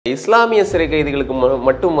இஸ்லாமிய சிறை கைதிகளுக்கு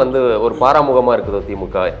மட்டும் வந்து ஒரு பாராமுகமா இருக்குதோ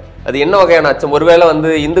திமுக? அது என்ன வகையான அச்சம்? ஒருவேளை வந்து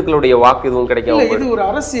இந்துக்களுடைய வாக்கு எதுவும் கிடைக்காம? இது ஒரு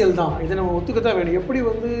அரசியல் தான், இதை நம்ம ஒத்துக்கத்தான் வேணும். எப்படி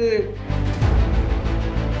வந்து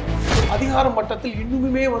அதிகார மட்டத்தில்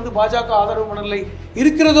இன்னுமே வந்து பாஜக ஆதரவு மனநிலை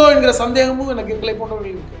இருக்கிறதோ என்கிற சந்தேகமும் எனக்கு எங்களை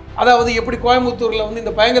போன்றவர்கள் இருக்கு. அதாவது எப்படி கோயம்புத்தூர்ல வந்து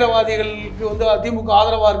இந்த பயங்கரவாதிகளுக்கு வந்து திமுக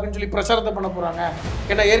ஆதரவா இருக்குன்னு சொல்லி பிரச்சாரத்தை பண்ண போறாங்க.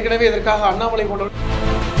 ஏன்னா ஏற்கனவே இதற்காக அண்ணாமலை போன்றவர்கள்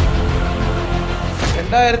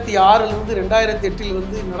 2006 2008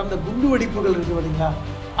 வந்து நடந்த குண்டு வெடிப்புகள் இருக்கு பார்த்தீங்களா,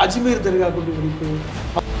 அஜ்மீர் தர்கா குண்டு வெடிப்பு.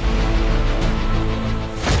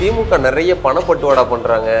 திமுக நிறைய பணப்பட்டுவாடா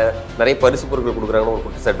பண்றாங்க, நிறைய பரிசு பொருட்கள் கொடுக்குறாங்கன்னு ஒரு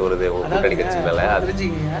குற்றச்சாட்டு வருது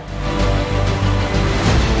தெரிஞ்சுக்கீங்க.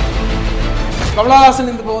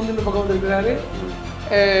 கமலஹாசன் இந்த பக்கம் வந்திருக்கிறாரு.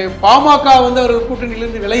 பாமக வந்து அவர்கள்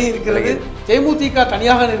கூட்டணியிலிருந்து விலகி இருக்கிறது. தேமுதிக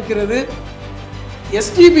தனியாக நிற்கிறது.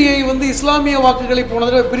 எஸ்டிபிஐ வந்து இஸ்லாமிய வாக்குகளை போன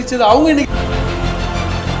தடவை பிரிச்சது அவங்க. இன்னைக்கு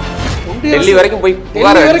டெல்லி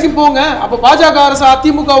வரைக்கும் போங்க. அப்ப பாஜக அரசு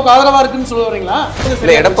அதிமுகவுக்கு ஆதரவா இருக்குன்னு சொல்ல வரீங்களா?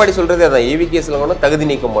 எடப்பாடி சொல்றது அதான், EVK தகுதி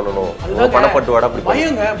நீக்கம் பண்ணணும், பணப்பட்டுவாடா அப்படி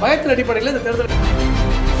பயங்க. பயத்தின் அடிப்படையில் இந்த தேர்தல்,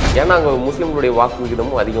 ஏன்னா அங்க முஸ்லிம்களுடைய வாக்கு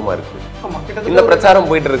விகிதமும் அதிகமா இருக்கு. இந்த பிரச்சாரம்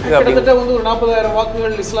போயிட்டு இருக்கு. கிட்டத்தட்ட வந்து ஒரு 40,000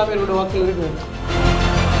 வாக்குகள் இஸ்லாமியர்களுடைய வாக்குகள் இருக்கு.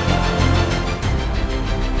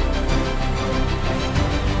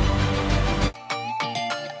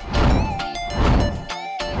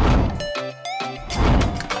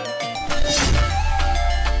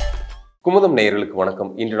 குமுதம் நேயர்களுக்கு வணக்கம்.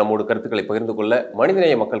 இன்று நம்மோடு கருத்துக்களை பகிர்ந்து கொள்ள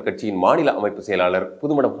மனிதநேய மக்கள் கட்சியின் மாநில அமைப்பு செயலாளர்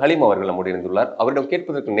புதுமடம் ஹலீம் அவர்கள் நம்மோடு இணைந்துள்ளார். அவரிடம்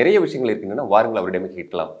கேட்பதற்கு நிறைய விஷயங்கள் இருக்கின்றன, வாருங்கள் அவரிடமே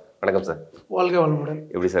கேட்கலாம். வணக்கம் சார். வாழ்க வளமுடன்.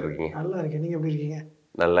 எப்படி சார் இருக்கீங்க? நல்லா இருக்கேன். நீங்க எப்படி இருக்கீங்க?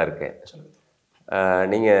 நல்லா இருக்கேன்.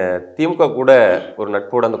 நீங்க திமுக கூட ஒரு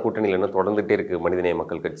நட்போடு அந்த கூட்டணியில் என்ன தொடர்ந்துட்டே இருக்கு மனிதநேய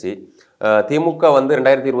மக்கள் கட்சி. திமுக வந்து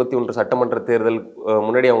 2021 சட்டமன்ற தேர்தல்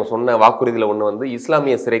முன்னாடி அவங்க சொன்ன வாக்குறுதியில் ஒன்று வந்து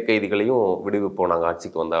இஸ்லாமிய சிறை கைதிகளையும் விடுவிப்போம் நாங்கள்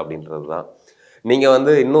ஆட்சிக்கு வந்தா அப்படின்றது தான். நீங்கள்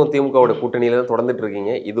வந்து இன்னும் திமுகவோட கூட்டணியில தான் தொடர்ந்துட்டு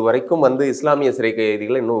இருக்கீங்க. இது வரைக்கும் வந்து இஸ்லாமிய சிறை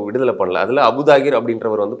கைதிகளை இன்னும் விடுதலை பண்ணல. அதில் அபுதாகிர்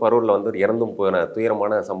அப்படின்றவர் வந்து பரோலில் வந்து இறந்தும் போன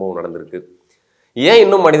துயரமான சம்பவம் நடந்திருக்கு. ஏன்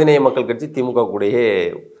இன்னும் மனிதநேய மக்கள் கட்சி திமுக கூடயே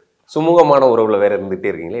சுமூகமான உறவுல வேற இருந்துகிட்டே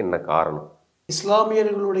இருக்கீங்களே, என்ன காரணம்?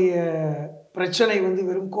 இஸ்லாமியர்களுடைய பிரச்சனை வந்து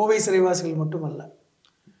வெறும் கோவை சிறைவாசிகள் மட்டுமல்ல,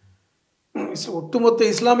 ஒட்டுமொத்த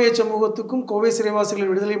இஸ்லாமிய சமூகத்துக்கும் கோவை சிறைவாசிகள்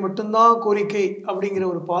விடுதலை மட்டும்தான் கோரிக்கை அப்படிங்கிற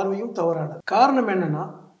ஒரு பார்வையும் தவறானது. காரணம் என்னன்னா,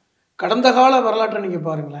 கடந்த கால வரலாற்றை நீங்கள்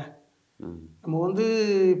பாருங்களேன். நம்ம வந்து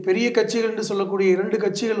பெரிய கட்சிகள்னு சொல்லக்கூடிய 2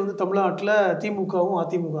 கட்சிகள் வந்து தமிழ்நாட்டில் திமுகவும்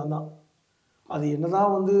அதிமுக தான். அது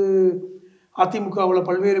என்னதான் வந்து அதிமுகவில்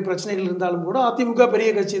பல்வேறு பிரச்சனைகள் இருந்தாலும் கூட அதிமுக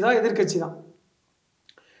பெரிய கட்சி தான், எதிர்கட்சி தான்.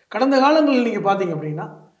 கடந்த காலங்களில் நீங்கள் பார்த்தீங்க அப்படின்னா,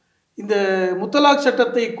 இந்த முத்தலாக்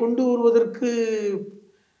சட்டத்தை கொண்டு வருவதற்கு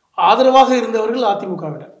ஆதரவாக இருந்தவர்கள்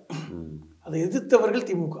அதிமுகவினர், அதை எதிர்த்தவர்கள்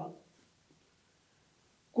திமுக.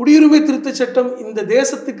 குடியுரிமை திருத்த சட்டம் இந்த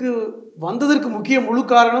தேசத்துக்கு வந்ததற்கு முக்கிய முழு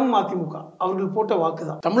காரணம் அதிமுக, அவர்கள் போட்ட வாக்கு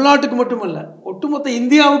தான். தமிழ்நாட்டுக்கு மட்டுமல்ல, ஒட்டுமொத்த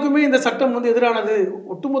இந்தியாவுக்குமே இந்த சட்டம் வந்து எதிரானது.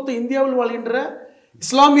 ஒட்டுமொத்த இந்தியாவில் வாழ்கின்ற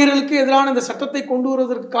இஸ்லாமியர்களுக்கு எதிரான இந்த சட்டத்தை கொண்டு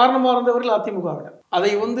வருவதற்கு காரணமாக இருந்தவர்கள் அதிமுகவினர்.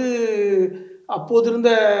 அதை வந்து அப்போது இருந்த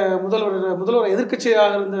முதல்வர்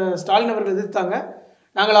எதிர்க்கட்சியாக இருந்த ஸ்டாலின் அவர்கள் எதிர்த்தாங்க.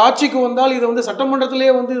 நாங்கள் ஆட்சிக்கு வந்தால் இதை வந்து சட்டமன்றத்திலே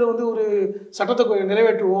வந்து இதை வந்து ஒரு சட்டத்தை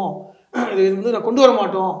நிறைவேற்றுவோம், இது வந்து நான் கொண்டு வர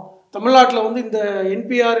மாட்டோம், தமிழ்நாட்டில் வந்து இந்த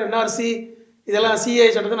NPR NRC இதெல்லாம் CI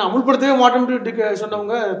சட்டத்தை நான் அமுல்படுத்தவே மாட்டோம்னு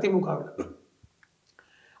சொன்னவங்க திமுகவினர்.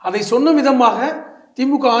 அதை சொன்ன விதமாக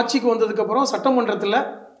திமுக ஆட்சிக்கு வந்ததுக்கப்புறம் சட்டமன்றத்தில்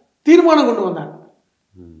தீர்மானம் கொண்டு வந்தாங்க.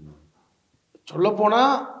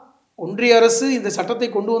 சொல்லப்போனால் ஒன்றிய அரசு இந்த சட்டத்தை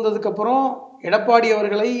கொண்டு வந்ததுக்கப்புறம் எடப்பாடி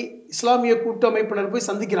அவர்களை இஸ்லாமிய கூட்டமைப்பினர் போய்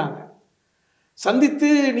சந்திக்கிறாங்க. சந்தித்து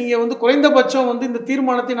நீங்கள் வந்து குறைந்தபட்சம் வந்து இந்த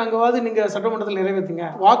தீர்மானத்தை நாங்கள் நீங்கள் சட்டமன்றத்தில் நிறைவேற்றுங்க,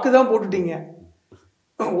 வாக்கு தான் போட்டுட்டீங்க,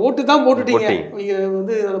 ஓட்டு தான் போட்டுட்டீங்க, நீங்கள்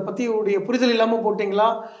வந்து அதை பற்றி உடைய புரிதல் இல்லாமல் போட்டிங்களா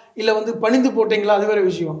இல்லை வந்து பணிந்து போட்டிங்களா அது வேறு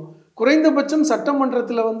விஷயம். குறைந்தபட்சம்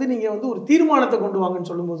சட்டமன்றத்தில் வந்து நீங்கள் வந்து ஒரு தீர்மானத்தை கொண்டு வாங்கன்னு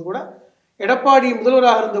சொல்லும்போது கூட எடப்பாடி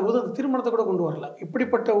முதல்வராக இருந்தபோது அந்த தீர்மானத்தை கூட கொண்டு வரல.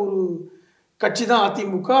 இப்படிப்பட்ட ஒரு கட்சி தான்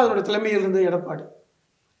அதிமுக, அதனுடைய தலைமையில் இருந்த எடப்பாடி.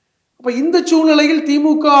 அப்போ இந்த சூழ்நிலையில்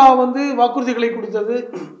திமுக வந்து வாக்குறுதிகளை கொடுத்தது,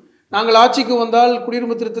 நாங்கள் ஆட்சிக்கு வந்தால்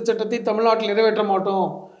குடியுரிமை திருத்த சட்டத்தை தமிழ்நாட்டில் நிறைவேற்ற மாட்டோம்,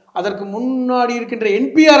 அதற்கு முன்னாடி இருக்கின்ற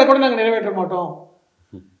NPR கூட நாங்கள் நிறைவேற்ற மாட்டோம்,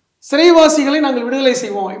 சிறைவாசிகளை நாங்கள் விடுதலை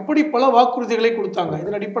செய்வோம், இப்படி பல வாக்குறுதிகளை கொடுத்தாங்க.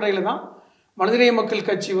 இதன் அடிப்படையில் தான் மனிதநேய மக்கள்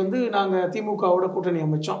கட்சி வந்து நாங்கள் திமுகவோட கூட்டணி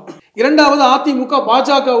அமைச்சோம். இரண்டாவது அதிமுக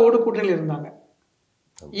பாஜகவோடு கூட்டணியில் இருந்தாங்க.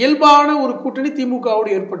 இயல்பான ஒரு கூட்டணி திமுகவோடு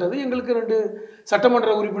ஏற்பட்டது. எங்களுக்கு 2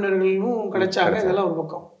 சட்டமன்ற உறுப்பினர்களும் கிடைச்சாங்க. இதெல்லாம் ஒரு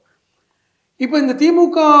பக்கம். இப்போ இந்த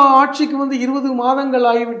திமுக ஆட்சிக்கு வந்து 20 மாதங்கள்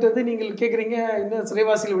ஆகிவிட்டது. நீங்கள் கேட்குறீங்க இன்னும்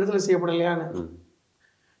சிறைவாசிகள் விடுதலை செய்யப்படலையான்னு.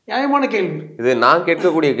 நியாயமான கேள்வி. இது நான்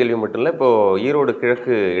கேட்கக்கூடிய கேள்வி மட்டும் இல்லை. இப்போ ஈரோடு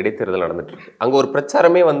கிழக்கு இடைத்தேர்தல் நடந்துட்டு இருக்கு. அங்கே ஒரு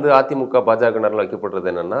பிரச்சாரமே வந்து அதிமுக பாஜக வைக்கப்படுறது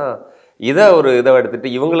என்னன்னா, இதை எடுத்துட்டு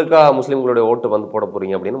இவங்களுக்கா முஸ்லீம்களுடைய ஓட்டு வந்து போட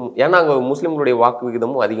போறீங்க அப்படின்னு, ஏன்னா அங்க முஸ்லீம்களுடைய வாக்கு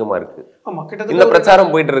விகிதமும் அதிகமா இருக்கு. ஆமா, இந்த கிட்டத்தட்ட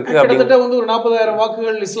பிரச்சாரம் போயிட்டு இருக்கு அப்படின்னு கிட்டத்தட்ட வந்து ஒரு 40,000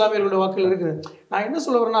 வாக்குகள் இஸ்லாமியர்களுடைய வாக்குகள் இருக்குது. நான் என்ன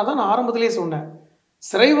சொல்ல வரேன்னா, தான் நான் ஆரம்பத்திலேயே சொன்னேன்,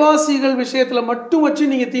 சிறைவாசிகள் விஷயத்துல மட்டும்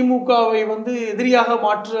வச்சு நீங்க திமுகவை வந்து எதிரியாக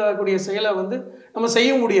மாற்றக்கூடிய செயலை வந்து நம்ம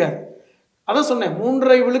செய்ய முடியாது. அதான் சொன்னேன்,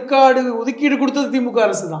 3.5 விழுக்காடு ஒதுக்கீடு கொடுத்தது திமுக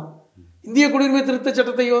அரசு தான். இந்திய குடியுரிமை திருத்த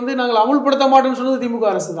சட்டத்தை வந்து நாங்கள் அமுல்படுத்த மாட்டோம்னு சொன்னது திமுக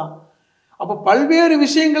அரசு தான். அப்போ பல்வேறு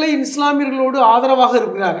விஷயங்களை இஸ்லாமியர்களோடு ஆதரவாக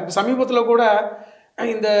இருக்கிறாங்க. இப்போ சமீபத்தில் கூட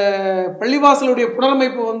இந்த பள்ளிவாசலுடைய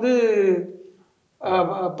புனரமைப்பு வந்து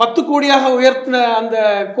 10 கோடியாக உயர்த்தின அந்த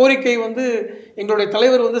கோரிக்கை வந்து எங்களுடைய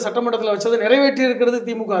தலைவர் வந்து சட்டமன்றத்தில் வச்சதை நிறைவேற்றி இருக்கிறது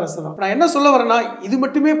திமுக அரசு தான். நான் என்ன சொல்ல வரேன்னா, இது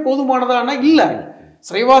மட்டுமே போதுமானதானா? இல்லை,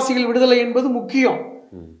 சிறைவாசிகள் விடுதலை என்பது முக்கியம்.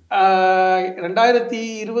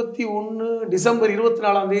 2021 டிசம்பர்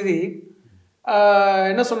 24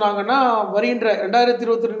 என்ன சொன்னாங்கன்னா, வருகின்ற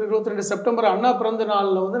 2022 செப்டம்பர் அண்ணா பிறந்த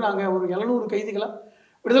நாளில் வந்து நாங்கள் ஒரு 700 கைதிகளை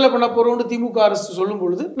விடுதலை பண்ண போகிறோம்னு திமுக அரசு சொல்லும்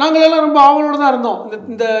பொழுது நாங்கள் எல்லாம் ரொம்ப ஆவலோடு தான் இருந்தோம்,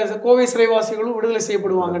 இந்த கோவை சிறைவாசிகளும் விடுதலை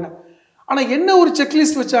செய்யப்படுவாங்கன்னு. ஆனால் என்ன ஒரு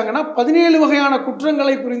செக்லிஸ்ட் வச்சாங்கன்னா, 17 வகையான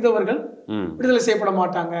குற்றங்களை புரிந்தவர்கள் விடுதலை செய்யப்பட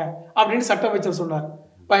மாட்டாங்க அப்படின்னு சட்ட அமைச்சர் சொன்னார்.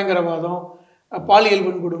 பயங்கரவாதம், பாலியல்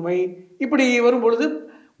வன்கொடுமை, இப்படி வரும்பொழுது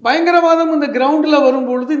பயங்கரவாதம் இந்த கிரவுண்டில்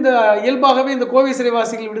வரும்பொழுது இந்த இயல்பாகவே இந்த கோவை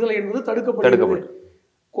சிறைவாசிகள் விடுதலை என்பது தடுக்கப்படுகிறது.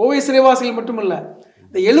 கோவை சிறைவாசிகள் மட்டுமல்ல,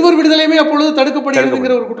 இந்த 70 விடுதலையுமே அப்பொழுது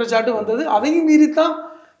தடுக்கப்படுகிறதுங்கிற ஒரு குற்றச்சாட்டு வந்தது. அதையும் மீறித்தான்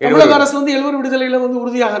தமிழக அரசு வந்து 70 விடுதலையில வந்து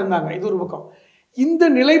உறுதியாக இருந்தாங்க. இது ஒரு பக்கம். இந்த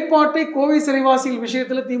நிலைப்பாட்டை கோவை சிறைவாசிகள்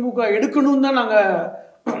விஷயத்துல திமுக எடுக்கணும் தான் நாங்க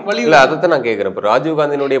இல்ல, அதைத்தான் நான் கேட்கிறேன். இப்போ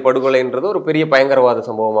ராஜீவ்காந்தியினுடைய படுகொலைன்றது ஒரு பெரிய பயங்கரவாத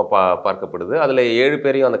சம்பவமா பார்க்கப்படுது. அதுல 7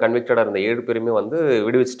 பேரையும், அந்த கன்விக்டடா இருந்த 7 பேருமே வந்து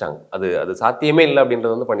விடுவிச்சிட்டாங்க. அது சாத்தியமே இல்லை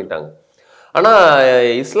அப்படின்றத வந்து பண்ணிட்டாங்க. ஆனா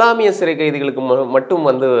இஸ்லாமிய சிறை கைதிகளுக்கு மட்டும்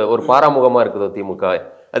வந்து ஒரு பாராமுகமா இருக்குதோ திமுக?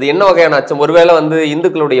 அது என்ன வகையான அச்சம்? ஒருவேளை வந்து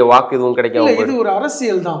இந்துக்களுடைய வாக்கு எதுவும் கிடைக்காம? இது ஒரு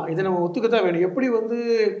அரசியல் தான், இதை நம்ம ஒத்துக்கத்தான் வேணும். எப்படி வந்து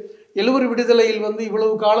 70 விடுதலையில் வந்து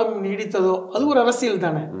இவ்வளவு காலம் நீடித்ததோ அது ஒரு அரசியல்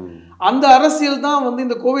தானே. அந்த அரசியல் தான் வந்து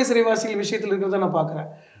இந்த கோவை சிறைவாசிகள் விஷயத்தில் இருக்கிறத நான் பார்க்குறேன்.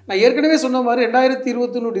 நான் ஏற்கனவே சொன்ன மாதிரி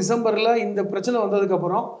 2021 டிசம்பரில் இந்த பிரச்சனை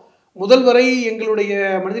வந்ததுக்கப்புறம் முதல்வரை எங்களுடைய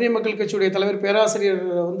மனிதநேய மக்கள் கட்சியுடைய தலைவர் பேராசிரியர்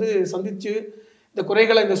வந்து சந்தித்து இந்த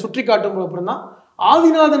குறைகளை இந்த சுற்றி காட்டும் அப்புறம் தான்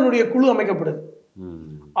ஆதிநாதனுடைய குழு அமைக்கப்படுது.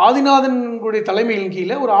 ஆதிநாதனுடைய தலைமையின்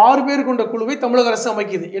கீழே ஒரு 6 பேர் கொண்ட குழுவை தமிழக அரசு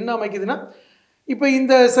அமைக்குது. என்ன அமைக்குதுன்னா, இப்போ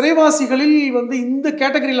இந்த சிறைவாசிகளில் வந்து இந்த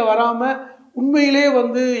கேட்டகரியில் வராமல் உண்மையிலே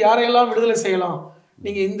வந்து யாரையெல்லாம் விடுதலை செய்யலாம்,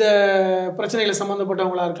 நீங்கள் இந்த பிரச்சனைகளை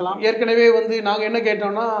சம்மந்தப்பட்டவங்களாக இருக்கலாம். ஏற்கனவே வந்து நாங்கள் என்ன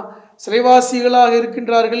கேட்டோம்னா, சிறைவாசிகளாக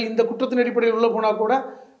இருக்கின்றார்கள், இந்த குற்றத்தின் அடிப்படையில் உள்ள போனால் கூட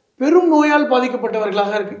பெரும் நோயால்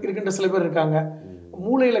பாதிக்கப்பட்டவர்களாக இருக்கின்ற சில பேர் இருக்காங்க.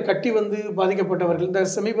 மூளையில் கட்டி வந்து பாதிக்கப்பட்டவர்கள். இந்த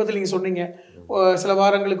சமீபத்தில் நீங்கள் சொன்னீங்க, சில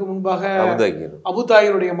வாரங்களுக்கு முன்பாக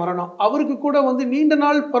அபுதாயருடைய மரணம், அவருக்கு கூட வந்து நீண்ட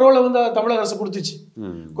நாள் பரோலை வந்து தமிழக அரசு கொடுத்துச்சு.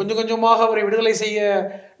 கொஞ்சம் கொஞ்சமாக அவரை விடுதலை செய்ய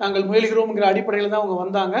நாங்கள் முயல்கிறோம்ங்கிற அடிப்படையில் தான் அவங்க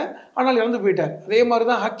வந்தாங்க. ஆனால் இறந்து போயிட்டார். அதே மாதிரி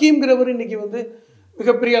தான் ஹக்கீம்ங்கிறவர் இன்னைக்கு வந்து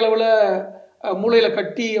மிகப்பெரிய அளவில் மூளையில்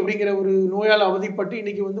கட்டி அப்படிங்கிற ஒரு நோயால் அவதிப்பட்டு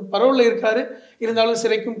இன்னைக்கு வந்து பரோலில் இருக்காரு. இருந்தாலும்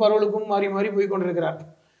சிறைக்கும் பரோலுக்கும் மாறி மாறி போய் கொண்டிருக்கிறார்.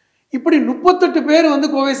 இப்படி 38 பேர் வந்து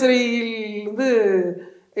கோவை சிறையில் வந்து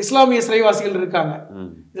இஸ்லாமிய சிறைவாசிகள் இருக்காங்க.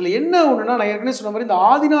 இதில் என்ன ஒன்றுனா, நான் ஏற்கனவே சொன்ன மாதிரி இந்த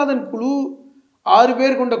ஆதிநாதன் குழு 6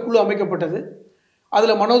 பேர் கொண்ட குழு அமைக்கப்பட்டது.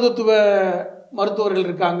 அதில் மனோதத்துவ மருத்துவர்கள்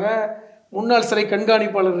இருக்காங்க, முன்னாள் சிறை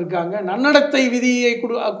கண்காணிப்பாளர் இருக்காங்க, நன்னடத்தை விதியை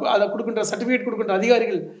அதை கொடுக்கின்ற சர்டிஃபிகேட் கொடுக்கின்ற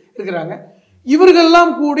அதிகாரிகள் இருக்கிறாங்க.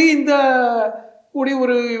 இவர்கள்லாம் கூடி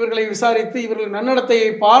இவர்களை விசாரித்து இவர்கள் நன்னடத்தையை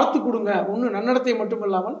பார்த்து கொடுங்க. ஒன்று நன்னடத்தை மட்டும்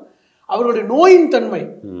இல்லாமல் அவர்களுடைய நோயின் தன்மை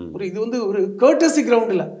இது வந்து ஒரு கர்டசி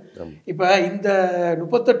கிரவுண்டில். இப்போ இந்த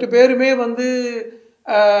 38 பேருமே வந்து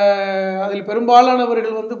அதில்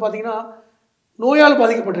பெரும்பாலானவர்கள் வந்து பார்த்தீங்கன்னா நோயால்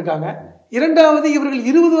பாதிக்கப்பட்டிருக்காங்க. இரண்டாவது, இவர்கள்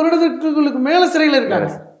 20 வருடங்களுக்கு மேலே சிறையில்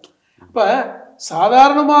இருக்காங்க. இப்போ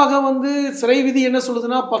சாதாரணமாக வந்து சிறை விதி என்ன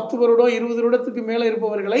சொல்லுதுன்னா, 10 வருடம் 20 வருடத்துக்கு மேலே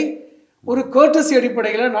இருப்பவர்களை ஒரு கர்டசி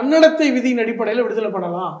அடிப்படையில் நன்னடத்தை விதியின் அடிப்படையில் விடுதலை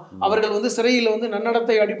பண்ணலாம். அவர்கள் வந்து சிறையில் வந்து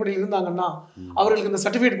நன்னடத்தை அடிப்படையில் இருந்தாங்கன்னா, அவர்களுக்கு இந்த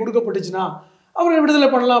சர்டிஃபிகேட் கொடுக்கப்பட்டுச்சுன்னா அவர்கள் விடுதலை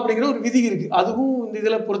பண்ணலாம் அப்படிங்கிற ஒரு விதி இருக்குது. அதுவும் இந்த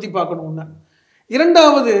இதில் பொருத்தி பார்க்கணும். ஒன்று.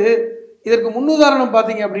 இரண்டாவது, இதற்கு முன்னுதாரணம்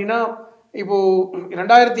பார்த்தீங்க அப்படின்னா, இப்போது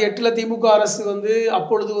 2008 திமுக அரசு வந்து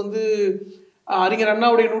அப்பொழுது வந்து அறிஞர்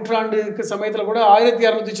அண்ணாவுடைய நூற்றாண்டுக்கு சமயத்தில் கூட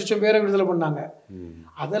 1600 பேரை விடுதலை பண்ணாங்க.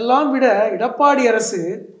 அதெல்லாம் விட எடப்பாடி அரசு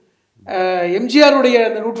எம்ஜிஆருடைய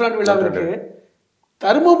அந்த நூற்றாண்டு விழாவிற்கு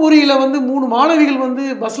தருமபுரியில வந்து 3 மாணவிகள் வந்து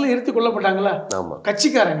பஸ்ல எடுத்து கொல்லப்பட்டாங்களா,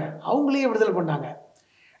 கட்சிக்காரங்க, அவங்களையே விடுதலை பண்ணாங்க.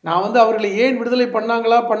 நான் வந்து அவர்களை ஏன் விடுதலை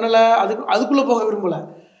பண்ணாங்களா பண்ணல அதுக்குள்ள போக விரும்பல.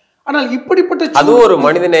 ஆனால் இப்படிப்பட்ட ஒரு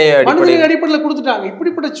மனிதநேய அடிப்படையில் கொடுத்துட்டாங்க.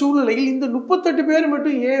 இப்படிப்பட்ட சூழ்நிலையில் இந்த 38 பேர்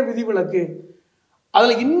மட்டும் ஏன் விதிவிலக்கு?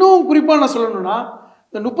 அதுல இன்னும் குறிப்பா நான் சொல்லணும்னா,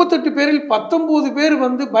 இந்த 38 பேரில் 19 பேர்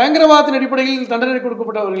வந்து பயங்கரவாதத்தின் அடிப்படையில் தண்டனை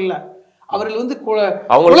கொடுக்கப்பட்டவர்கள் இல்லை. அவர்கள் வந்து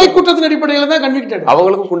கொலை குற்றத்தின் அடிப்படையில் தான் கன்விக்டட்.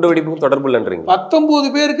 அவங்களுக்கும் குண்டுவெடிப்புக்கும் தொடர்பு இல்லைன்றீங்க.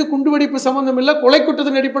 19 பேருக்கு குண்டுவெடிப்பு சம்பந்தம் இல்லை, கொலை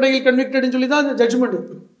குற்றத்தின் அடிப்படையில் கன்விக்டட்னு சொல்லி தான் ஜட்ஜ்மெண்ட்.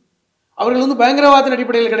 அவர்கள் வந்து பயங்கரவாதத்தின்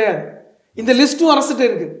அடிப்படையில் கிடையாது. இந்த லிஸ்ட்டும் அரசுகிட்ட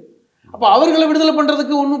இருக்கு. அப்போ அவர்களை விடுதலை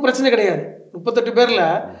பண்றதுக்கு ஒன்றும் பிரச்சனை கிடையாது. 38 பேர்ல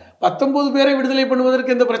 19 பேரை விடுதலை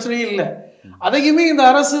பண்ணுவதற்கு எந்த பிரச்சனையும் இல்லை. அதையுமே இந்த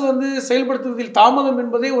அரசு வந்து செயல்படுத்துவதில் தாமதம்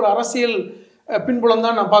என்பதே ஒரு அரசியல் பின்புலம்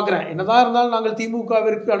தான் நான் பார்க்குறேன். என்னதான் இருந்தாலும் நாங்கள்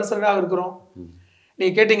திமுகவிற்கு அனுசரணையாக இருக்கிறோம்.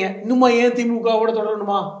 நீங்க கேட்டீங்க இன்னுமா ஏன் திமுகவோட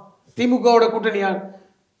தொடரணுமா, திமுகவோட கூட்டணியா?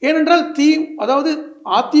 ஏனென்றால் அதாவது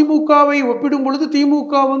அதிமுகவை ஒப்பிடும் பொழுது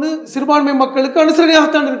திமுக வந்து சிறுபான்மை மக்களுக்கு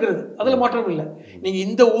அனுசரணையாகத்தான் இருக்கிறது. அதுல மாற்றம் இல்லை. நீங்க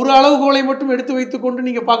இந்த ஒரு அளவுகோலை மட்டும் எடுத்து வைத்துக்கொண்டு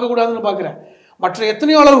நீங்க பார்க்கக்கூடாதுன்னு பார்க்குறேன். மற்ற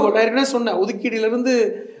எத்தனையோ அளவுகோல் நான் ஏற்கனவே சொன்னேன். ஒதுக்கீடிலிருந்து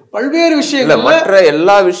பல்வேறு விஷயங்கள், மற்ற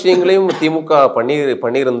எல்லா விஷயங்களையும் திமுக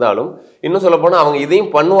பண்ணியிருந்தாலும் இன்னும் சொல்ல போனா அவங்க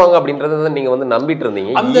இதையும் பண்ணுவாங்க அப்படின்றத நீங்க வந்து நம்பிட்டு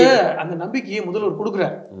இருந்தீங்க. அந்த நம்பிக்கையை முதல்வர்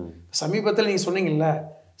கொடுக்குறார். சமீபத்தில் நீங்க சொன்னீங்கல்ல,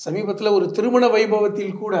 சமீபத்தில் ஒரு திருமண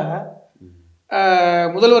வைபவத்தில் கூட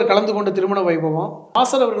முதல்வர் கலந்து கொண்ட திருமண வைபவம்,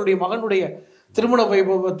 ஆசர் அவர்களுடைய மகனுடைய திருமண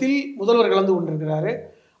வைபவத்தில் முதல்வர் கலந்து கொண்டிருக்கிறாரு.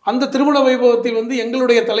 அந்த திருமண வைபவத்தில் வந்து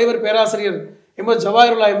எங்களுடைய தலைவர் பேராசிரியர் எம்எஸ்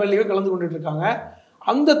ஜவாஹிருல்லா எம்எல்ஏ கலந்து கொண்டுட்டு இருக்காங்க.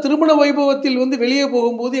 அந்த திருமண வைபவத்தில் வந்து வெளியே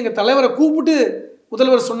போகும்போது எங்கள் தலைவரை கூப்பிட்டு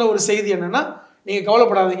முதல்வர் சொன்ன ஒரு செய்தி என்னன்னா, நீங்கள்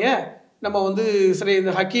கவலைப்படாதீங்க, நம்ம வந்து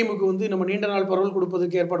இந்த ஹக்கீமுக்கு வந்து நம்ம நீண்ட நாள் பரவல்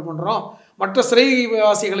கொடுப்பதற்கு ஏற்பாடு பண்ணுறோம், மற்ற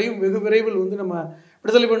சிறைவாசிகளையும் வெகு விரைவில் வந்து நம்ம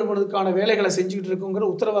விடுதலை பண்ணுவதற்கான வேலைகளை செஞ்சுக்கிட்டு இருக்கோங்கிற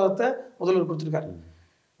உத்தரவாதத்தை முதல்வர் கொடுத்துருக்காரு.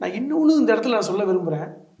 நான் இன்னொன்று இந்த இடத்துல நான் சொல்ல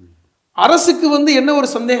விரும்புகிறேன். அரசுக்கு வந்து என்ன ஒரு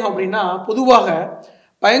சந்தேகம் அப்படின்னா, பொதுவாக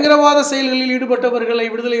பயங்கரவாத செயல்களில் ஈடுபட்டவர்களை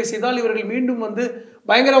விடுதலை செய்தால் இவர்கள் மீண்டும் வந்து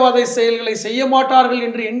பயங்கரவாத செயல்களை செய்ய மாட்டார்கள்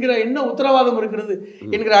என்று என்கிற என்ன உத்தரவாதம் இருக்கிறது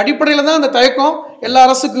என்கிற அடிப்படையில் தான் அந்த தயக்கம் எல்லா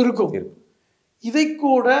அரசுக்கும் இருக்கும். இதை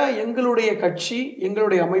கூட எங்களுடைய கட்சி,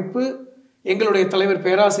 எங்களுடைய அமைப்பு, எங்களுடைய தலைவர்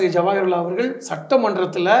பேராசிரியர் ஜவாஹிருல்லா அவர்கள்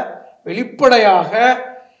சட்டமன்றத்தில் வெளிப்படையாக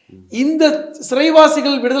இந்த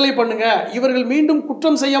சிறைவாசிகள் விடுதலை பண்ணுங்க, இவர்கள் மீண்டும்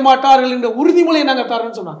குற்றம் செய்ய மாட்டார்கள் என்ற உறுதிமொழியை நாங்கள்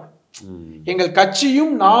தரோம்னு சொன்னாங்க. எங்கள்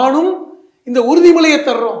கட்சியும் நானும் இந்த உறுதிமொழியை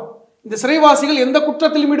தர்றோம், இந்த சிறைவாசிகள் எந்த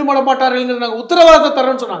குற்றத்திலும் ஈடுபட மாட்டார்கள் நாங்கள் உத்தரவாதத்தை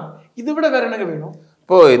தர்றோம்னு சொன்னாங்க. இதை விட வேற என்னங்க வேணும்?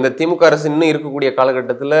 இப்போ இந்த திமுக அரசு இன்னும் இருக்கக்கூடிய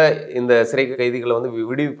காலகட்டத்தில் இந்த சிறை கைதிகளை வந்து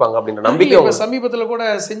விடுவிப்பாங்க அப்படின்ற நம்பிக்கை. சமீபத்தில் கூட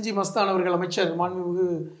செஞ்சி மஸ்தான் அவர்கள், அமைச்சர் மாண்புமிகு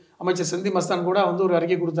அமைச்சர் செந்தி மஸ்தான் கூட வந்து ஒரு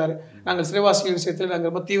அறிக்கை கொடுத்தாரு, நாங்கள் சிறைவாசிகள் விஷயத்தில் நாங்கள்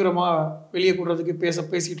ரொம்ப தீவிரமாக வெளியே கூடுறதுக்கு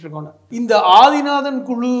பேசிட்டு இருக்கோம். இந்த ஆதிநாதன்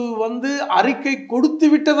குழு வந்து அறிக்கை கொடுத்து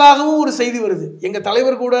விட்டதாகவும் ஒரு செய்தி வருது. எங்கள்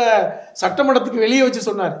தலைவர் கூட சட்டமன்றத்துக்கு வெளியே வச்சு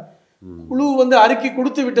சொன்னார், குழு வந்து அறிக்கை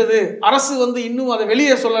கொடுத்து விட்டது, அரசு வந்து இன்னும் அதை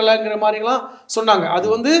வெளியே சொல்லலைங்கிற மாதிரிலாம் சொன்னாங்க. அது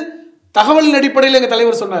வந்து தகவலின் அடிப்படையில் எங்கள்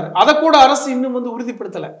தலைவர் சொன்னார். அதை கூட அரசு இன்னும் வந்து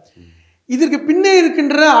உறுதிப்படுத்தலை. இதற்கு பின்னே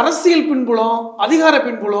இருக்கின்ற அரசியல் பின்புலம், அதிகார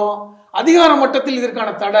பின்புலம், அதிகார மட்டத்தில் இதற்கான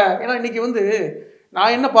தடை. ஏன்னா இன்னைக்கு வந்து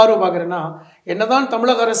நான் என்ன பார்வை பார்க்குறேன்னா, என்னதான்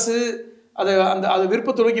தமிழக அரசு அது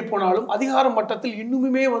விருப்பத்தை நோக்கி போனாலும் அதிகார மட்டத்தில்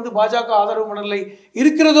இன்னுமே வந்து பாஜக ஆதரவு மனநிலை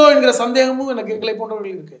இருக்கிறதோ என்கிற சந்தேகமும் எனக்கு எங்களை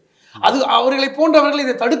போன்றவர்கள் இருக்கு. அது அவர்களை போன்றவர்கள்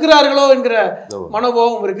இதை தடுக்கிறார்களோ என்கிற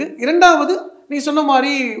மனோபாவம் இருக்கு. இரண்டாவது, நீ சொன்ன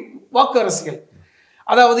மாதிரி வாக்கு அரசியல்,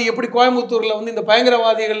 அதாவது எப்படி கோயம்புத்தூர்ல வந்து இந்த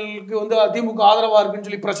பயங்கரவாதிகளுக்கு வந்து திமுக ஆதரவா இருக்குன்னு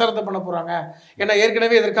சொல்லி பிரச்சாரத்தை பண்ண போறாங்க. ஏன்னா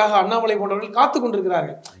ஏற்கனவே இதற்காக அண்ணாமலை போன்றவர்கள் காத்து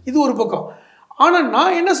கொண்டிருக்கிறார்கள். இது ஒரு பக்கம். ஆனா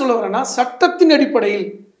நான் என்ன சொல்ல வரேன்னா, சட்டத்தின் அடிப்படையில்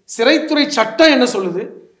சிறைத்துறை சட்டம் என்ன சொல்லுது,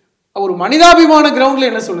 ஒரு மனிதாபிமான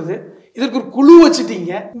கிரவுண்ட்ல என்ன சொல்லுது, இதற்கு ஒரு குழு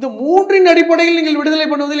வச்சுட்டீங்க, இந்த மூன்றின் அடிப்படையில் நீங்கள் விடுதலை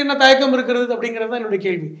பண்ணுவதில் என்ன தயக்கம் இருக்கிறது அப்படிங்கிறது தான் என்னுடைய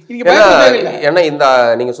கேள்வி. ஏன்னா இந்த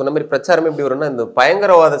நீங்க சொன்ன மாதிரி பிரச்சாரம் எப்படி வரும்னா, இந்த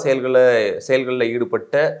பயங்கரவாத செயல்களில்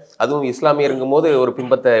ஈடுபட்ட, அதுவும் இஸ்லாமியருங்கும் போது ஒரு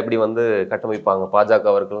பிம்பத்தை எப்படி வந்து கட்டமைப்பாங்க,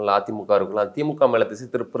 பாஜக இருக்கலாம், அதிமுக இருக்கலாம், திமுக மேல திசை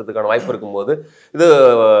திருப்புறதுக்கான வாய்ப்பு இருக்கும்போது இது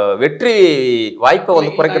வெற்றி வாய்ப்பை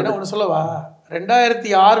வந்து குறைக்கிறது. ஒன்று சொல்லவா,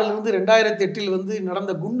 2006 2008 வந்து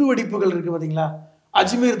நடந்த குண்டு வெடிப்புகள் இருக்கு பாத்தீங்களா,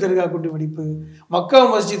 அஜ்மீர் தர்கா குண்டு வெடிப்பு, மக்கா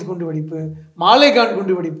மஸ்ஜித் குண்டு வெடிப்பு, மாலேகான்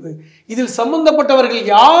குண்டு வெடிப்பு, இதில் சம்பந்தப்பட்டவர்கள்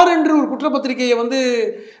யார் என்று ஒரு குற்றப்பத்திரிகையை வந்து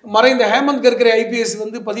மறைந்த ஹேமந்த் கர்கரே ஐபிஎஸ்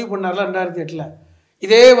வந்து பதிவு பண்ணார்ல 2008.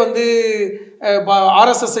 இதே வந்து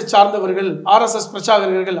ஆர்எஸ்எஸ்ஐ சார்ந்தவர்கள், ஆர்எஸ்எஸ்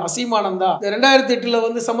பிரச்சாரகர்கள், அசீமானந்தா 2008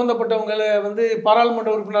 வந்து சம்பந்தப்பட்டவங்களை வந்து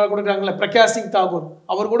பாராளுமன்ற உறுப்பினராக கொடுக்குறாங்களே பிரகாஷ் சிங் தாக்கூர்,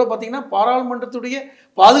 அவர் கூட பார்த்தீங்கன்னா பாராளுமன்றத்துடைய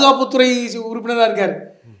பாதுகாப்புத்துறை உறுப்பினராக இருக்கார்.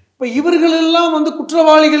 இப்போ இவர்கள் எல்லாம் வந்து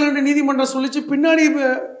குற்றவாளிகள் என்று நீதிமன்றம் சொல்லிச்சு, பின்னாடி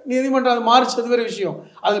நீதிமன்றம் அது மாறிச்சு, அது வேறு விஷயம்.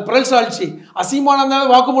 அதில் பிறல் சாட்சி அசீமானந்தாவே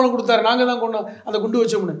வாக்குமூலம் கொடுத்தாரு, நாங்கள் தான் கொண்டு அந்த குண்டு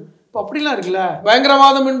வச்சோம்னு. இப்போ அப்படிலாம் இருக்குல்ல,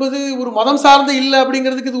 பயங்கரவாதம் என்பது ஒரு மதம் சார்ந்து இல்லை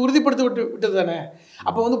அப்படிங்கிறதுக்கு இது உறுதிப்படுத்த விட்டது தானே.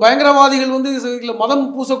 அப்போ வந்து பயங்கரவாதிகள் வந்து இதில் மதம்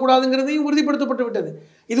பூசக்கூடாதுங்கிறதையும் உறுதிப்படுத்தப்பட்டு விட்டது.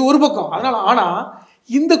 இது ஒரு பக்கம். அதனால் ஆனால்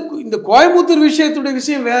இந்த கோயம்புத்தூர்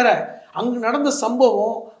விஷயம் வேற. அங்கு நடந்த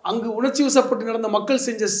சம்பவம், அங்கு உணர்ச்சி வசப்பட்டு நடந்த மக்கள்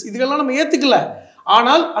செஞ்ச இதுகெல்லாம் நம்ம ஏற்றுக்கல.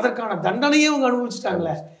 ஆனால் அதற்கான தண்டனையே அவங்க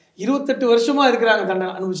அனுபவிச்சுட்டாங்களே. 28 வருஷமா இருக்கிறாங்க,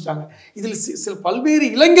 தண்டனை அனுபவிச்சிட்டாங்க. இதில் சில பல்வேறு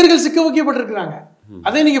இளைஞர்கள் சிக்க வைக்கப்பட்டிருக்கிறாங்க.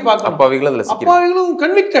 அதை நீங்க பார்க்கணும். அப்பாவிகளும்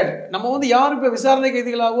கன்விக்டட். நம்ம வந்து யாரும் இப்ப விசாரணை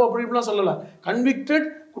கைதிகளாகவோ அப்படி இப்படிலாம் சொல்லல. கன்விக்டட்,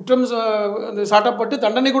 குற்றம் சாட்டப்பட்டு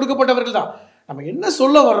தண்டனை கொடுக்கப்பட்டவர்கள் தான். நம்ம என்ன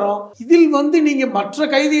சொல்ல வர்றோம், இதில் வந்து நீங்க மற்ற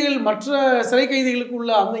கைதிகள், மற்ற சிறை கைதிகளுக்கு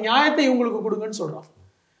உள்ள அந்த நியாயத்தை உங்களுக்கு கொடுங்கன்னு சொல்றோம்.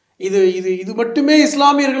 இது இது இது மட்டுமே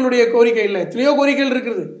இஸ்லாமியர்களுடைய கோரிக்கை இல்லை, எத்தனையோ கோரிக்கைகள்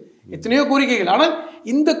இருக்குது, எத்தனையோ கோரிக்கைகள். ஆனால்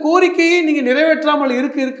இந்த கோரிக்கையை நீங்க நிறைவேற்றாமல்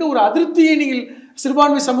இருக்க ஒரு அதிருப்தியை நீங்கள்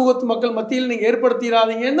சிறுபான்மை சமூகத்து மக்கள் மத்தியில் நீங்க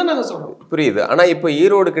ஏற்படுத்திடாதீங்கன்னு தான் நாங்கள் சொல்றோம். புரியுது. ஆனா இப்போ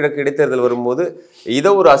ஈரோடு கிழக்கு இடைத்தேர்தல் வரும்போது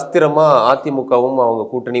இதை ஒரு அஸ்திரமா அதிமுகவும் அவங்க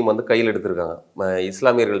கூட்டணியும் வந்து கையில் எடுத்திருக்காங்க.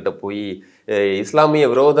 இஸ்லாமியர்கள்ட்ட போய் இஸ்லாமிய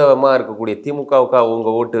விரோதமா இருக்கக்கூடிய திமுகவுக்கு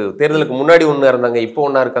அவங்க ஓட்டு தேர்தலுக்கு முன்னாடி ஒண்ணா இருந்தாங்க, இப்போ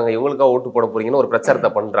ஒண்ணா இருக்காங்க, இவங்களுக்காக ஓட்டு போட போறீங்கன்னு ஒரு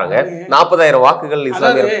பிரச்சாரத்தை பண்றாங்க. 40,000 வாக்குகள்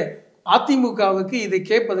இஸ்லாமியர். அதிமுகவுக்கு இதை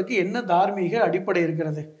கேட்பதற்கு என்ன தார்மீக அடிப்படை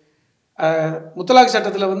இருக்கிறது? முத்தலாக்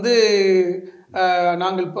சட்டத்தில் வந்து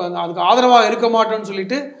நாங்கள் இப்போ அதுக்கு ஆதரவாக இருக்க மாட்டோம்னு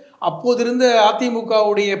சொல்லிட்டு அப்போது இருந்த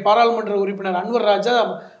அதிமுகவுடைய பாராளுமன்ற உறுப்பினர் அன்வர் ராஜா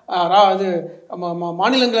அது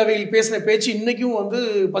மாநிலங்களவையில் பேசின பேச்சு இன்னைக்கும் வந்து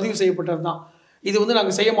பதிவு செய்யப்பட்டது தான். இது வந்து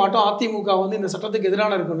நாங்கள் செய்ய மாட்டோம், அதிமுக வந்து இந்த சட்டத்துக்கு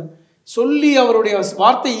எதிரான இருக்குன்னு சொல்லி அவருடைய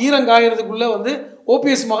வார்த்தை ஈரங்காயறதுக்குள்ளே வந்து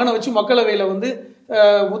ஓபிஎஸ் மகனை வச்சு மக்களவையில் வந்து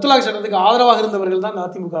முத்தலாக் சட்டத்துக்கு ஆதரவாக இருந்தவர்கள் தான் இந்த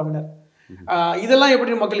அதிமுகவினர். இதெல்லாம்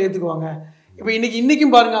எப்படி மக்கள் ஏற்றுக்குவாங்க? இப்போ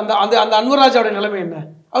இன்னைக்கும் பாருங்க, அந்த அந்த அந்த அன்வர்ராஜாவுடைய நிலைமை என்ன?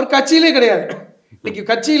 அவர் கட்சியிலே கிடையாது, இன்னைக்கு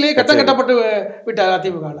கட்சியிலே கட்டப்பட்டு விட்டார்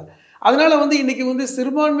அதிமுகவில். அதனால வந்து இன்னைக்கு வந்து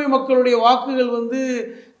சிறுபான்மை மக்களுடைய வாக்குகள் வந்து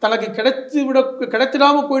தனக்கு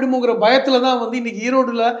கிடைத்திடாம போயிடுமோங்கிற பயத்தில் தான் வந்து இன்னைக்கு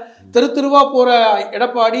ஈரோடுல தெருவா போற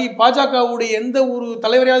எடப்பாடி பாஜகவுடைய எந்த ஒரு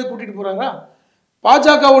தலைவரையாவது கூட்டிட்டு போறாரா?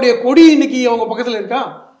 பாஜகவுடைய கொடி இன்னைக்கு அவங்க பக்கத்தில் இருக்கா?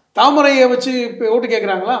 தாமரையை வச்சு ஓட்டு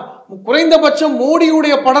கேட்குறாங்களா? குறைந்தபட்சம்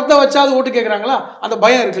மோடியுடைய படத்தை வச்சாது ஓட்டு கேட்குறாங்களா? அந்த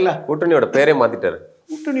பயம் இருக்குல்ல. கூட்டணியோட பேரே மாத்திட்டாரு,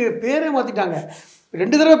 கூட்டணியோட பேரே மாத்திட்டாங்க,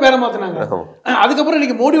 2 தடவை பேரை மாத்தினாங்க. அதுக்கப்புறம்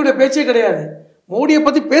இன்னைக்கு மோடியோட பேச்சே கிடையாது, மோடியை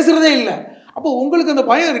பத்தி பேசுறதே இல்லை. அப்போ உங்களுக்கு அந்த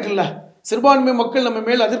பயம் இருக்குல்ல, சிறுபான்மை மக்கள் நம்ம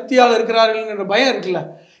மேல் அதிருப்தியாக இருக்கிறார்கள்ங்கிற பயம் இருக்குல்ல.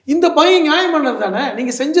 இந்த பயம் நியாயமானது தானே?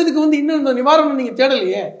 நீங்க செஞ்சதுக்கு வந்து இன்னும் இந்த நிவாரணம் நீங்க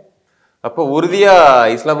தேடலையே. அப்போ உறுதியா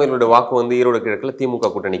இஸ்லாமியர்களுடைய வாக்கு வந்து ஈரோடு கிழக்குல திமுக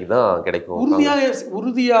கூட்டணிக்கு தான் கிடைக்கும்.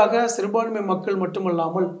 உறுதியாக சிறுபான்மை மக்கள்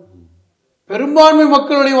மட்டுமல்லாமல் பெரும்பான்மை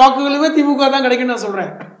மக்களுடைய வாக்குகளுமே திமுக தான் கிடைக்கும் நான்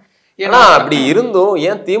சொல்றேன். ஏன்னா அப்படி இருந்தும்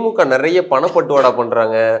ஏன் திமுக நிறைய பணப்பட்டுவாடா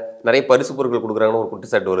பண்றாங்க, நிறைய பரிசு பொருட்கள் கொடுக்குறாங்கன்னு ஒரு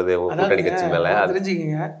குற்றச்சாட்டு வருது கூட்டணி கட்சி மேல.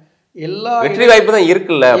 தெரிஞ்சுக்கங்க, எல்லா வெற்றி வாய்ப்பு தான்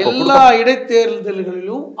இருக்குல்ல. எல்லா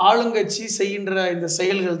இடைத்தேர்தல்களிலும் ஆளுங்கட்சி செய்கின்ற இந்த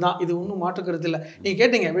செயல்கள் தான், இது ஒன்றும் மாற்றுக்கிறது இல்லை. நீங்க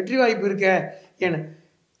கேட்டீங்க வெற்றி வாய்ப்பு இருக்க ஏன்னு.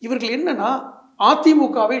 இவர்கள் என்னன்னா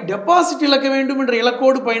அதிமுகவை டெபாசிட் இழக்க வேண்டும் என்ற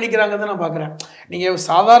இலக்கோடு பயணிக்கிறாங்கன்னு நான் பார்க்குறேன். நீங்கள்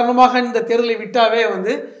சாதாரணமாக இந்த தேர்தலை விட்டாவே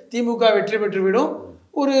வந்து திமுக வெற்றி பெற்றுவிடும்,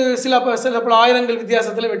 ஒரு சில பல ஆயிரங்கள்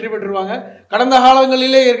வித்தியாசத்தில் வெற்றி பெற்றுருவாங்க. கடந்த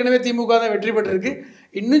காலங்களிலே ஏற்கனவே திமுக தான் வெற்றி பெற்றிருக்கு.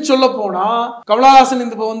 இன்னும் சொல்ல போனால் கமலஹாசன்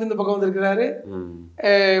இந்த பக்கம் வந்திருக்கிறாரு,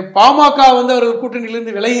 பாமக வந்து அவர்கள்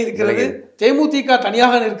கூட்டணியிலிருந்து விலகி இருக்கிறது, தேமுதிக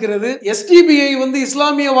தனியாக நிற்கிறது, எஸ்டிபிஐ வந்து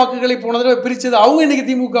இஸ்லாமிய வாக்குகளை போன தடவை பிரித்தது, அவங்க இன்னைக்கு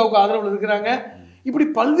திமுகவுக்கு ஆதரவில் இருக்கிறாங்க. இப்படி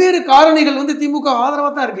பல்வேறு காரணிகள் வந்து திமுக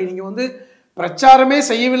ஆதரவாக தான் இருக்கு. நீங்க வந்து பிரச்சாரமே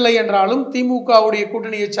செய்யவில்லை என்றாலும் திமுகவுடைய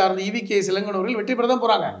கூட்டணியை சார்ந்த EVK இளங்கோவர்கள் வெற்றி பெற தான்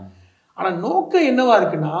போறாங்க. ஆனா நோக்கம் என்னவா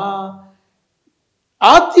இருக்குன்னா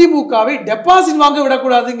அதிமுகவை டெபாசிட் வாங்க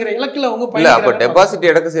விடக்கூடாதுங்கிற இலக்கில் அவங்க இல்ல. அப்ப டெபாசிட்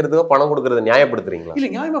எடுக்க செய்யறதுக்கு பணம் கொடுக்கறத நியாயப்படுத்துறீங்களா? இல்ல,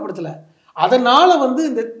 நியாயப்படுத்தல. அதனால வந்து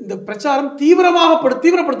இந்த பிரச்சாரம்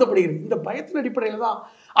தீவிரப்படுத்தப்படுகிறது. இந்த பயத்தின் அடிப்படையில் தான்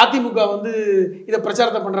அதிமுக வந்து இதை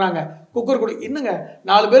பிரச்சாரத்தை பண்றாங்க. குக்கர் கொடு என்னங்க,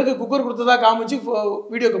 4 பேருக்கு குக்கர் கொடுத்ததா காமிச்சு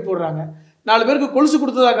வீடியோக்கு போடுறாங்க, 4 பேருக்கு கொலுசு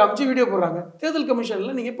கொடுத்ததா காமிச்சு வீடியோ போடுறாங்க. தேர்தல்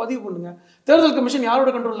கமிஷன்ல நீங்க பதிவு பண்ணுங்க. தேர்தல் கமிஷன்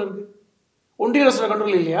யாரோட கண்ட்ரோல்ல இருக்கு? ஒன்றிய அரசோட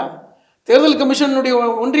கண்ட்ரோல் இல்லையா? தேர்தல் கமிஷனுடைய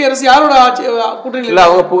ஒன்றிய அரசு யாரோட கூட்டணி இல்ல,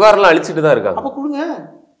 அவங்க புகார்லாம் அளிச்சுட்டு தான் இருக்காங்க. அப்ப கொடுங்க,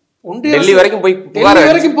 டெல்லி வரைக்கும் போய் டெல்லி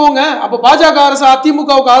வரைக்கும் போங்க. அப்ப பாஜக அரசு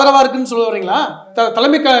அதிமுகவுக்கு ஆதரவா இருக்குன்னு சொல்ல வரீங்களா?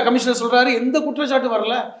 தலைமை கமிஷனர் சொல்றாரு எந்த குற்றச்சாட்டு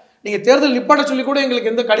வரல, நீங்க தேர்தல் நிப்பாட்ட சொல்லி கூட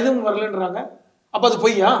எங்களுக்கு எந்த கடிதமும் வரலன்றாங்க. அப்ப அது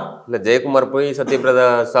பொய்யா? இல்ல, ஜெயக்குமார் போய் சத்யபிரதா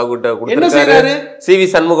சாகுட்ட என்ன செய்யறாரு, CV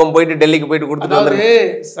சண்முகம் போயிட்டு டெல்லிக்கு போயிட்டு கொடுத்துட்டு வந்தாரு.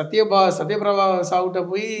 சத்யபிரபா சாகுட்ட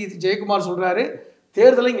போய் ஜெயக்குமார் சொல்றாரு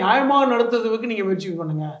தேர்தலை நியாயமாக நடத்துறதுக்கு நீங்க முயற்சி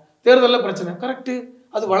பண்ணுங்க, தேர்தலில் பிரச்சனை கரெக்டு,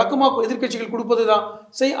 அது வழக்கமாக எதிர்கட்சிகள் கொடுப்பது தான்,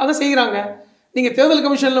 அதை செய்கிறாங்க. நீங்கள் தேர்தல்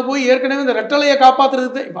கமிஷனில் போய் ஏற்கனவே இந்த ரெட்டலையை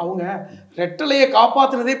காப்பாற்றுறது, இப்போ அவங்க ரெட்டலையை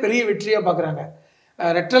காப்பாற்றுனதே பெரிய வெற்றியாக பார்க்குறாங்க,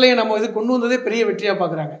 ரெட்டலையை நம்ம இது கொண்டு வந்ததே பெரிய வெற்றியாக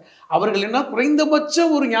பார்க்குறாங்க. அவர்கள் என்ன குறைந்தபட்ச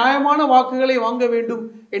ஒரு நியாயமான வாக்குகளை வாங்க வேண்டும்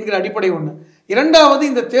என்கிற அடிப்படை ஒன்று. இரண்டாவது,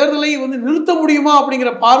 இந்த தேர்தலை வந்து நிறுத்த முடியுமா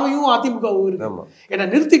அப்படிங்கிற பார்வையும் அதிமுக இருக்கு. ஏன்னா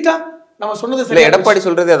நிறுத்திட்டா நம்ம சொன்னது சரி. எடப்பாடி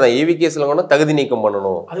சொல்றது அதான், EVK இளங்கோவனை தகுதி நீக்கம்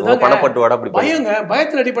பண்ணணும், பணப்பட்டுவாடா அப்படி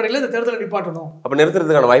பயத்தின் அடிப்படையில் இந்த தேர்தலை நிப்பாட்டணும். அப்ப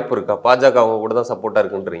நிறுத்துறதுக்கான வாய்ப்பு இருக்கா? பாஜக அவங்க கூட தான் சப்போர்ட்டா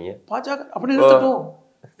இருக்குன்றீங்க. பாஜக அப்படி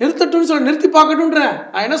நிறுத்தட்டும்னு சொல்லி நிறுத்தி பார்க்கட்டும்ன்றேன்.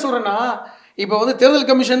 நான் என்ன சொல்றேன்னா, இப்போ வந்து தேர்தல்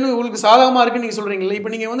கமிஷன் உங்களுக்கு சாதகமாக இருக்குன்னு நீங்கள் சொல்கிறீங்களே,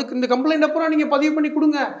 இப்போ நீங்கள் வந்து இந்த கம்ப்ளைண்ட் அப்புறம் நீங்கள் பதிவு பண்ணி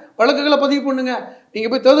கொடுங்க, வழக்குகளை பதிவு பண்ணுங்க,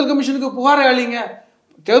 நீங்கள் போய் தேர்தல் கமிஷனுக்கு புகாரை அளிங்க.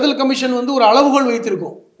 தேர்தல் கமிஷன் வந்து ஒரு அளவுகோல்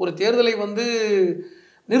வைத்திருக்கும். ஒரு தேர்தலை வந்து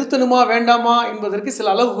நிறுத்தணுமா வேண்டாமா என்பதற்கு சில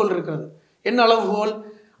அளவுகோல் இருக்கிறது. என்ன அளவுகோல்?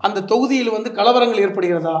 அந்த தொகுதியில் வந்து கலவரங்கள்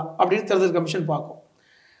ஏற்படுகிறதா அப்படின்னு தேர்தல் கமிஷன் பார்க்கும்.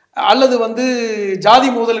 அல்லது வந்து ஜாதி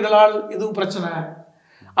மோதல்களால் எதுவும் பிரச்சனை,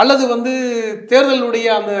 அல்லது வந்து தேர்தலுடைய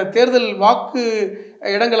அந்த தேர்தல் வாக்கு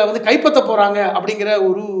இடங்களை வந்து கைப்பற்ற போகிறாங்க அப்படிங்கிற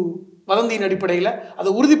ஒரு வதந்தியின் அடிப்படையில் அதை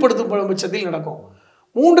உறுதிப்படுத்தும் பட்சத்தில் நடக்கும்.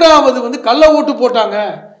 மூன்றாவது வந்து கள்ள ஓட்டு போட்டாங்க,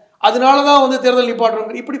 அதனால தான் வந்து தேர்தல்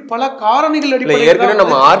நிப்பாட்டுறோம். இப்படி பல காரணிகள் அடிப்படையில் ஏற்கனவே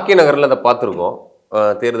நம்ம ஆர்கே நகரில் அதை பார்த்துருக்கோம்.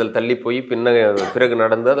 தேர்தல் தள்ளி போய் பிறகு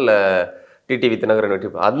நடந்து அதில் டிடிவி தினகரன் வெற்றி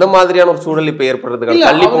அந்த மாதிரியான ஒரு சூழல் இப்போ ஏற்படுறதுக்கான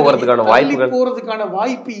தள்ளி போகிறதுக்கான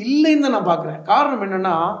வாய்ப்பு இல்லைன்னு தான் நான் பார்க்குறேன். காரணம்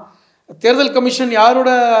என்னன்னா, தேர்தல் கமிஷன் யாரோட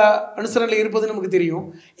அனுசரணையில் இருப்பதுன்னு நமக்கு தெரியும்.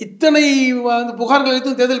 இத்தனை புகார்கள்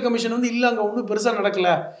அளித்தும் தேர்தல் கமிஷன் வந்து இல்லை அங்கே ஒன்றும் பெருசாக நடக்கல.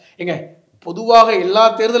 ஏங்க, பொதுவாக எல்லா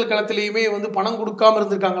தேர்தல் களத்திலையுமே வந்து பணம் கொடுக்காம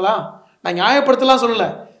இருந்திருக்காங்களா? நான் நியாயப்படுத்தலாம் சொல்லலை,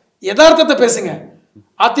 யதார்த்தத்தை பேசுங்க.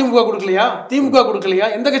 அதிமுக கொடுக்கலையா, திமுக கொடுக்கலையா,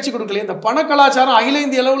 எந்த கட்சி கொடுக்கலையா? இந்த பண கலாச்சாரம் அகில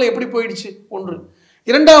இந்திய அளவில் எப்படி போயிடுச்சு? ஒன்று.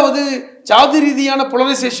 இரண்டாவது, ஜாதி ரீதியான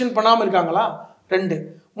போலரைசேஷன் பண்ணாமல் இருக்காங்களா? ரெண்டு.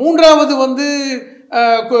 மூன்றாவது வந்து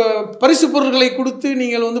பரிசு பொருட்களை கொடுத்து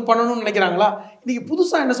நீங்கள் வந்து பண்ணணும்னு நினைக்கிறாங்களா? இன்னைக்கு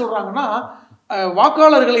புதுசாக என்ன சொல்கிறாங்கன்னா,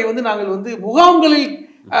 வாக்காளர்களை வந்து நாங்கள் வந்து முகாம்களில்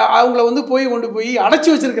அவங்கள வந்து கொண்டு போய் அடைச்சி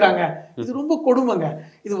வச்சிருக்கிறாங்க. இது ரொம்ப கொடுமைங்க.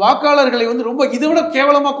 இது வாக்காளர்களை வந்து ரொம்ப இதை விட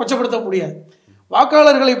கேவலமாக கொச்சப்படுத்த முடியாது.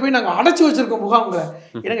 வாக்காளர்களை போய் நாங்கள் அடைச்சி வச்சிருக்கோம் முகாம்களை.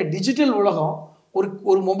 எனக்கு டிஜிட்டல் உலகம்,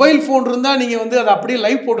 ஒரு மொபைல் ஃபோன் இருந்தால் நீங்கள் வந்து அதை அப்படியே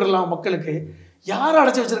லைவ் போட்டுடலாம் மக்களுக்கு. யாரை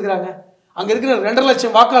அடைச்சி வச்சிருக்கிறாங்க? அங்கே இருக்கிற 2.5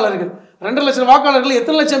 லட்சம் வாக்காளர்கள், 2.5 லட்சம் வாக்காளர்கள்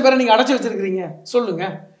எத்தனை லட்சம் பேரை நீங்கள் அடைச்சி வச்சிருக்கிறீங்க சொல்லுங்க.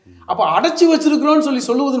 அப்போ அடைச்சி வச்சிருக்கிறோன்னு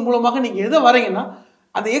சொல்லுவதன் மூலமாக நீங்கள் எதை வரீங்கன்னா,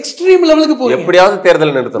 அந்த எக்ஸ்ட்ரீம் லெவலுக்கு போறீங்க. எப்படியாவது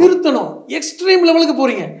தேர்தல் நிறுத்தணும், எக்ஸ்ட்ரீம் லெவலுக்கு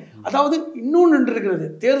போறீங்க. அதாவது இன்னொன்று இருக்கிறது,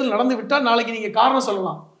 தேர்தல் நடந்து விட்டால் நாளைக்கு நீங்கள் காரணம்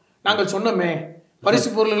சொல்லலாம். நாங்கள் சொன்னோமே, பரிசு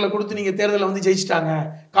பொருள்களை கொடுத்து நீங்கள் தேர்தலை வந்து ஜெயிச்சிட்டாங்க,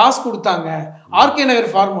 காசு கொடுத்தாங்க, ஆர்கே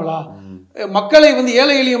நகர் ஃபார்முலா, மக்களை வந்து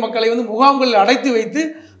ஏழை எளிய மக்களை வந்து முகாம்களில் அடைத்து வைத்து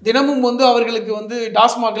தினமும் வந்து அவர்களுக்கு வந்து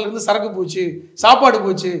டாஸ்மாகில் இருந்து சரக்கு போச்சு, சாப்பாடு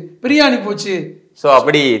போச்சு, பிரியாணி போச்சு. ஸோ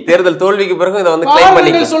அப்படி தேர்தல் தோல்விக்கு பிறகு இதை வந்து கிளைம்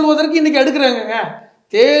பண்ணி சொல்வதற்கு இன்னைக்கு எடுக்கிறாங்க.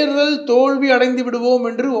 தேர்தல் தோல்வி அடைந்து விடுவோம்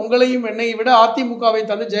என்று உங்களையும் என்னை விட அதிமுகவை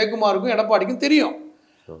தந்து ஜெயக்குமாருக்கும் எடப்பாடிக்கும் தெரியும்.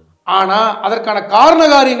 ஆனா அதற்கான காரண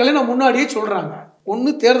காரியங்களை நான் முன்னாடியே சொல்றாங்க.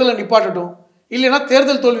 ஒன்று தேர்தலை நிப்பாட்டட்டும், இல்லைன்னா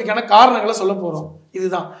தேர்தல் தோல்விக்கான காரணங்களை சொல்ல போறோம்.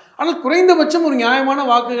 இதுதான். ஆனால் குறைந்தபட்சம் ஒரு நியாயமான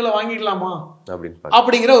வாக்குகளை வாங்கிடலாமா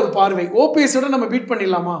அப்படிங்கிற ஒரு பார்வை, ஓபிஎஸோட நம்ம பீட்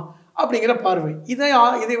பண்ணிடலாமா அப்படிங்கிற பார்வை,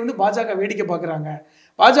 இதை வந்து பாஜக வேடிக்கை பார்க்குறாங்க.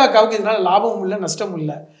 பாஜகவுக்கு இதனால லாபமும் இல்லை நஷ்டமும்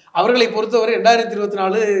இல்லை. அவர்களை பொறுத்தவரை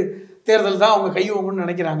 2024 தேர்தல் தான் அவங்க கையோங்கன்னு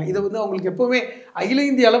நினைக்கிறாங்க. இதை வந்து அவங்களுக்கு எப்பவுமே அகில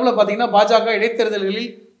இந்திய அளவில் பார்த்தீங்கன்னா பாஜக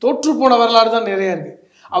இடைத்தேர்தல்களில் தோற்று போன வரலாறு தான் நிறைய இருக்கு.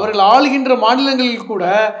 அவர்கள் ஆளுகின்ற மாநிலங்களில் கூட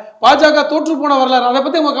பாஜக தோற்று போன வரலாறு, அதை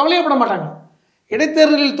பற்றி அவங்க கவலையப்பட மாட்டாங்க.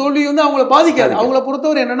 இடைத்தேர்தலில் தோல்வி வந்து அவங்கள பாதிக்காது. அவங்கள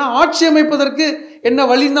பொறுத்தவரை என்னன்னா, ஆட்சி அமைப்பதற்கு என்ன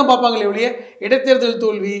வழின்னு தான் பார்ப்பாங்களே ஒழிய இடைத்தேர்தல்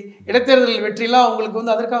தோல்வி, இடைத்தேர்தல் வெற்றிலாம் அவங்களுக்கு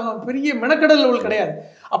வந்து அதற்காக பெரிய மெனக்கடல் அவங்களுக்கு கிடையாது.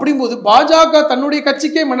 அப்படிங்கும்போது பாஜக தன்னுடைய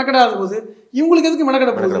கட்சிக்கே மெனக்கடாத போது இவங்களுக்கு எதுக்கு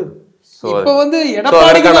மெனக்கட போகுது? இப்ப வந்து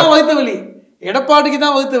எடப்பாடிக்கு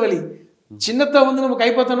தான் வகுத்த வழி. சின்னத்தை வந்து நம்ம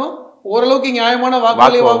கைப்பற்றணும், ஓரளவுக்கு நியாயமான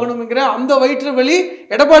வாக்குகளை வாங்கணுங்கிற அந்த வயிற்று வழி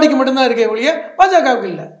எடப்பாடிக்கு மட்டும்தான் இருக்கே ஒழிய பாஜகவுக்கு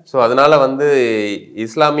இல்லை. ஸோ அதனால வந்து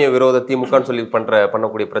இஸ்லாமிய விரோத திமுகன்னு சொல்லி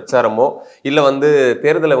பண்ணக்கூடிய பிரச்சாரமோ இல்லை வந்து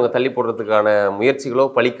தேர்தலை அவங்க தள்ளி போடுறதுக்கான முயற்சிகளோ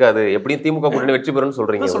பலிக்காது. எப்படியும் திமுக கூட்டணி வெற்றி பெறும்னு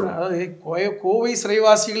சொல்றீங்க. அதாவது கோவை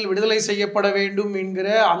சிறைவாசிகள் விடுதலை செய்யப்பட வேண்டும் என்கிற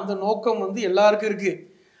அந்த நோக்கம் வந்து எல்லாருக்கும் இருக்கு,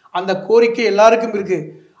 அந்த கோரிக்கை எல்லாருக்கும் இருக்கு,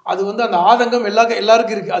 அது வந்து அந்த ஆதங்கம்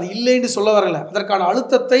எல்லாருக்கும் இருக்கு. அது இல்லைன்னு சொல்ல வரல. அதற்கான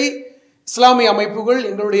அழுத்தத்தை இஸ்லாமிய அமைப்புகள்,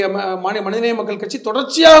 எங்களுடைய மனிதநேய மக்கள் கட்சி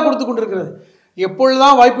தொடர்ச்சியாக கொடுத்து கொண்டிருக்கிறது.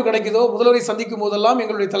 எப்பொழுதுதான் வாய்ப்பு கிடைக்குதோ முதல்வரை சந்திக்கும் போதெல்லாம்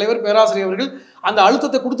எங்களுடைய தலைவர் பேராசிரியர் அவர்கள் அந்த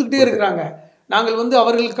அழுத்தத்தை கொடுத்துக்கிட்டே இருக்கிறாங்க. நாங்கள் வந்து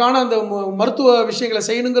அவர்களுக்கான அந்த மருத்துவ விஷயங்களை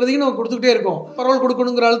செய்யணுங்கிறதையும் நம்ம கொடுத்துக்கிட்டே இருக்கோம். பரவல்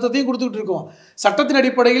கொடுக்கணுங்கிற அழுத்தத்தையும் கொடுத்துக்கிட்டு இருக்கோம். சட்டத்தின்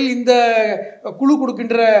அடிப்படையில் இந்த குழு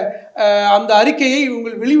கொடுக்கின்ற அந்த அறிக்கையை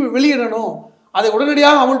உங்கள் வெளியிடணும், அதை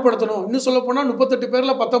உடனடியாக அமல்படுத்தணும். இன்னும் சொல்ல போனால் 38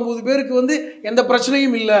 பேரில் 19 பேருக்கு வந்து எந்த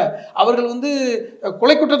பிரச்சனையும் இல்லை. அவர்கள் வந்து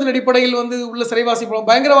கொலை குற்றத்தின் அடிப்படையில் வந்து உள்ள சிறைவாசி போகலாம்,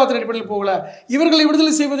 பயங்கரவாதத்தின் அடிப்படையில் போகல, இவர்களை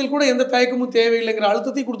விடுதலை செய்வதில் கூட எந்த தயக்கமும் தேவையில்லைங்கிற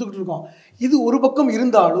அழுத்தத்தை கொடுத்துக்கிட்டு இருக்கோம். இது ஒரு பக்கம்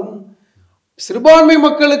இருந்தாலும் சிறுபான்மை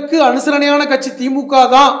மக்களுக்கு அனுசரணையான கட்சி திமுக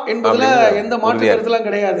தான் என்பதில் எந்த மாற்று கருத்துலாம்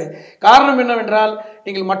கிடையாது. காரணம் என்னவென்றால்,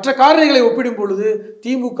 நீங்கள் மற்ற காரணிகளை ஒப்பிடும் பொழுது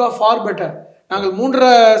திமுக ஃபார் பெட்டர். நாங்கள்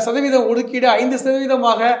 3% ஒதுக்கீடு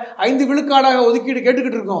 5%, 5 விழுக்காடாக ஒதுக்கீடு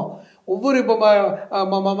கேட்டுக்கிட்டு இருக்கோம். ஒவ்வொரு இப்போ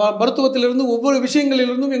மருத்துவத்திலிருந்து ஒவ்வொரு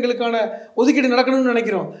விஷயங்களிலிருந்தும் எங்களுக்கான ஒதுக்கீடு நடக்கணும்னு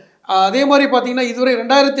நினைக்கிறோம். அதே மாதிரி பார்த்தீங்கன்னா இதுவரை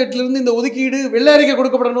 2008 இந்த ஒதுக்கீடு வெள்ளை அறிக்கை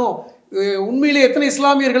கொடுக்கப்படணும், உண்மையிலே எத்தனை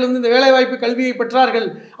இஸ்லாமியர்கள் இந்த வேலைவாய்ப்பு கல்வியை பெற்றார்கள்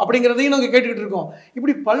அப்படிங்கிறதையும் நாங்கள் கேட்டுக்கிட்டு இருக்கோம்.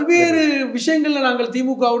 இப்படி பல்வேறு விஷயங்களில் நாங்கள்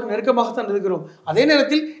திமுகவோடு நெருக்கமாகத்தான் இருக்கிறோம். அதே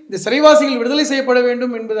நேரத்தில் இந்த சிறைவாசிகள் விடுதலை செய்யப்பட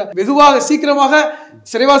வேண்டும் என்பதை வெகுவாக சீக்கிரமாக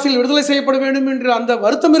சிறைவாசிகள் விடுதலை செய்யப்பட வேண்டும் என்று அந்த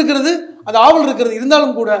வருத்தம் இருக்கிறது, அது ஆவல் இருக்கிறது.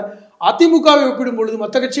 இருந்தாலும் கூட அதிமுகவை ஒப்பிடும் பொழுது,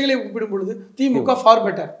 மற்ற கட்சிகளை ஒப்பிடும் பொழுது திமுக ஃபார்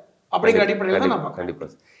பெட்டர் அப்படிங்கிற அடிப்படையில் தான் நான்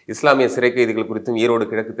கண்டிப்பாக இஸ்லாமிய சிறை கைதிகள் குறித்தும் ஈரோடு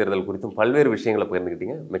கிழக்கு தேர்தல் குறித்தும் பல்வேறு விஷயங்களை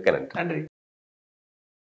பகிர்ந்துக்கிட்டீங்க. மிக்க நன்றி.